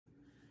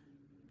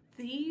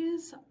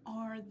These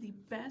are the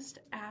best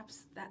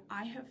apps that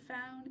I have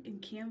found in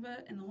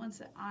Canva and the ones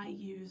that I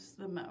use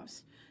the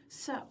most.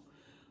 So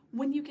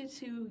when you get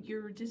to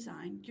your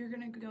design, you're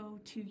gonna go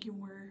to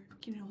your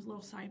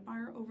little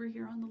sidebar over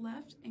here on the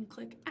left and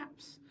click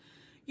apps.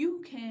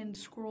 You can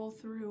scroll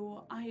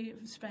through. I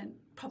have spent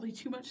probably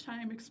too much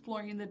time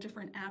exploring the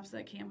different apps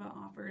that Canva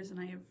offers, and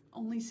I have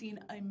only seen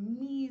a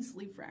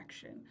measly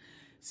fraction.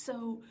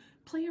 So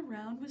play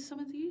around with some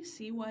of these,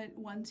 see what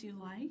ones you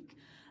like.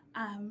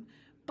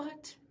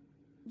 But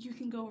you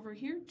can go over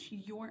here to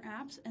your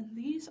apps, and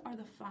these are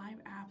the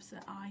 5 apps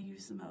that I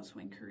use the most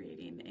when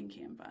creating in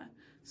Canva.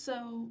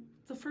 So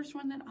the first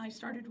one that I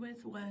started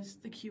with was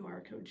the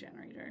QR code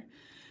generator.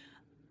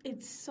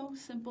 It's so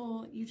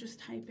simple. You just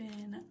type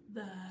in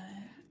the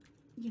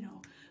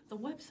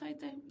website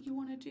that you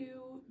want to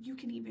do. You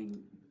can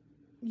even,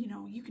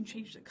 you can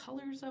change the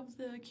colors of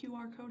the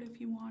QR code if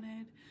you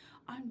wanted.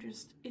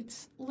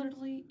 It's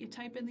literally, you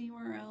type in the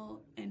URL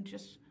and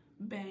just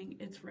bang,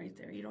 it's right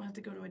there. You don't have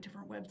to go to a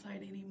different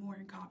website anymore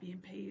and copy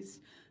and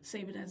paste,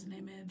 save it as an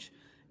image.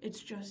 It's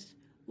just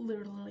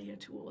literally a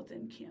tool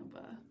within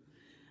Canva.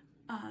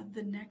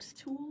 The next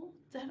tool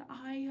that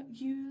I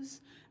use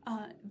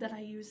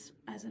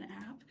as an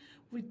app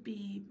would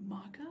be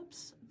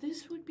Mockups.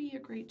 This would be a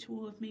great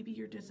tool if maybe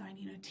you're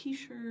designing a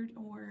t-shirt,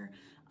 or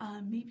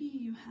maybe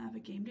you have a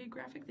game day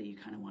graphic that you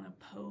kind of want to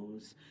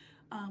pose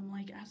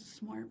like as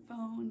a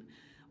smartphone.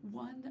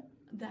 One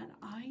that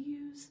I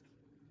use,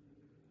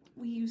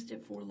 we used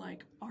it for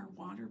like our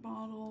water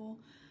bottle.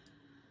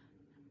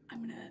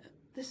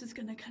 This is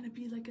gonna kind of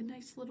be like a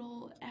nice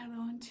little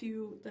add-on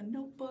to the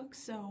notebook.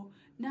 So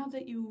now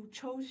that you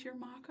chose your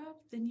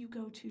mock-up, then you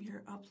go to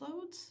your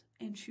uploads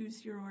and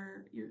choose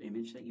your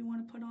image that you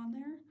want to put on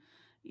there.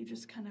 You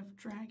just kind of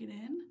drag it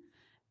in,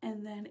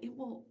 and then it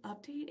will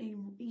update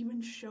and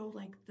even show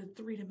like the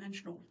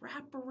 3-dimensional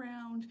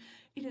wraparound.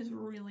 It is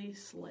really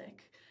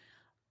slick.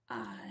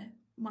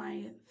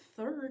 My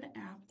third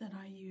app that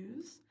I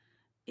use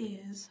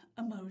is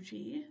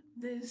Emoji.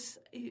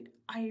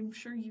 I'm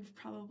sure you've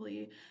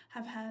probably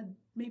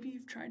maybe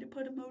you've tried to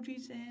put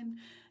emojis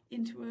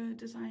into a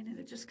design and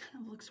it just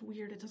kind of looks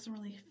weird. It doesn't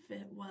really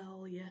fit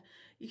well.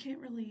 You can't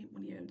really,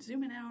 when you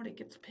zoom it out, it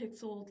gets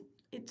pixeled.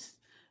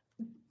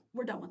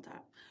 We're done with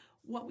that.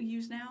 What we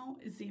use now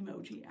is the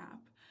Emoji app.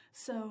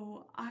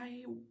 So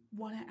I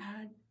want to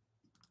add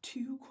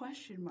 2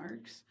 question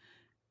marks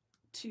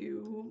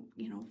to,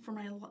 for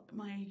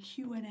my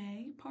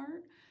Q&A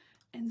part.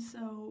 And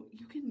so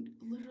you can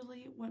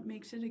literally, what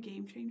makes it a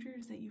game changer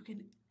is that you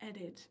can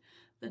edit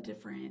the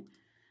different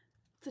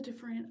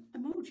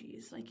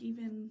emojis. Like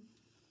even,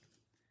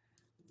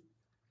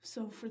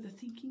 so for the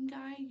thinking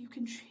guy, you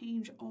can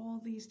change all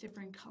these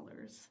different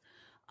colors.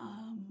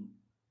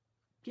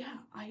 Yeah,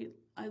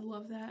 I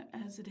love that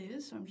as it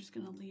is, so I'm just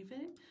gonna leave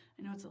it.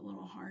 I know it's a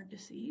little hard to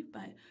see,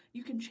 but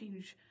you can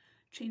change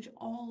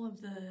all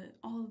of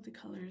the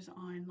colors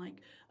on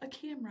like a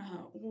camera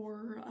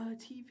or a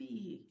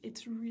TV.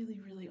 It's really,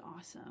 really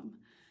awesome.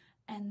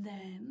 And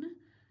then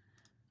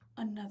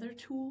another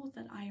tool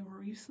that I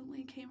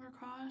recently came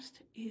across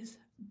is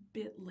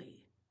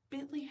Bitly.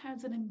 Bitly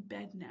has an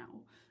embed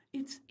now.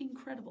 It's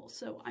incredible.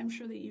 So I'm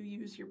sure that you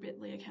use your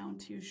Bitly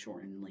account to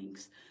shorten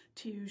links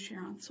to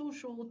share on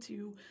social,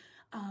 to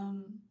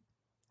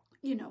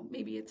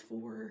maybe it's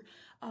for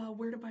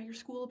where to buy your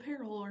school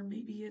apparel, or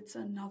maybe it's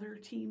another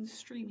team's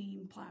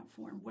streaming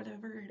platform,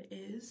 whatever it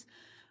is.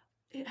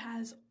 It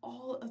has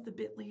all of the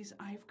Bitlys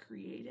I've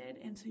created,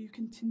 and so you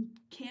can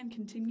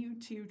continue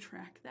to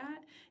track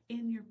that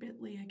in your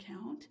Bitly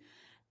account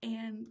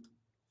and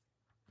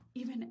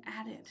even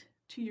add it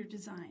to your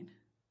design.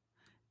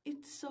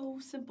 It's so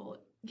simple.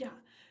 Yeah,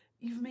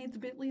 you've made the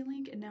Bitly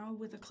link, and now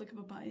with a click of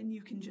a button,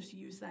 you can just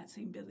use that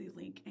same Bitly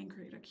link and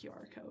create a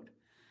QR code.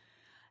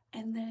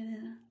 And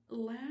then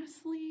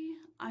lastly,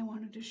 I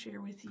wanted to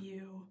share with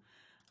you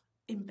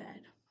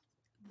Embed.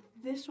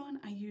 This one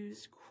I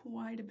use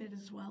quite a bit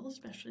as well,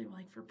 especially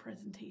like for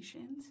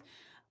presentations,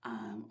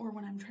 or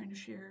when I'm trying to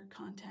share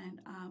content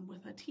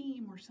with a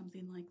team or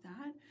something like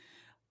that.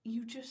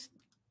 You just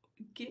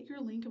get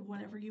your link of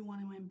whatever you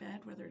want to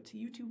embed, whether it's a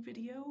YouTube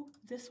video.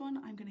 This one,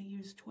 I'm going to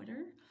use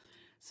Twitter.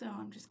 So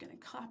I'm just going to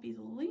copy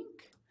the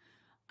link.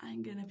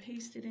 I'm going to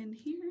paste it in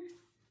here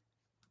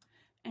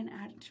and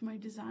add it to my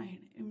design.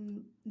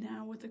 And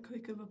now with a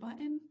click of a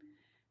button,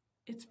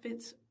 it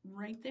fits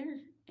right there,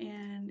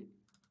 and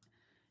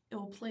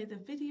it'll play the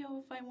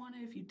video if I want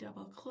to, if you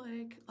double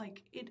click.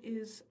 Like, it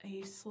is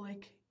a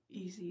slick,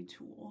 easy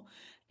tool.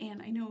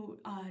 And I know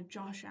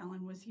Josh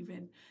Allen was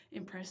even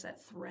impressed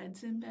at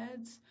Threads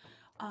embeds.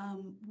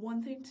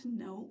 One thing to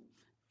note,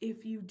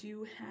 if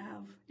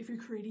you're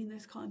creating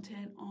this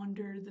content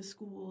under the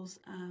school's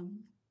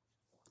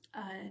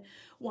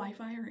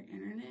Wi-Fi or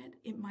internet,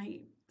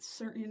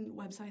 certain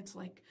websites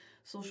like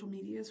social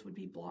medias would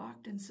be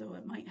blocked, and so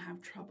it might have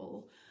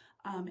trouble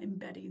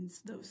embedding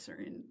those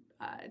certain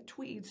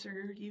tweets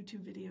or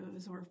YouTube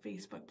videos or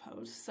Facebook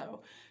posts.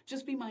 So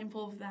just be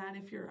mindful of that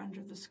if you're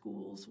under the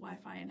school's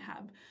Wi-Fi and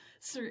have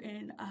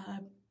certain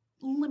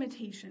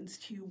limitations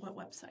to what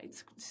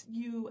websites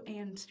you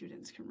and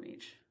students can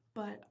reach.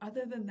 But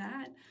other than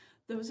that,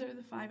 those are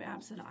the 5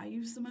 apps that I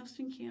use the most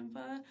in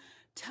Canva.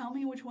 Tell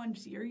me which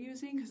ones you're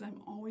using because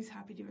I'm always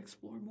happy to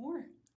explore more.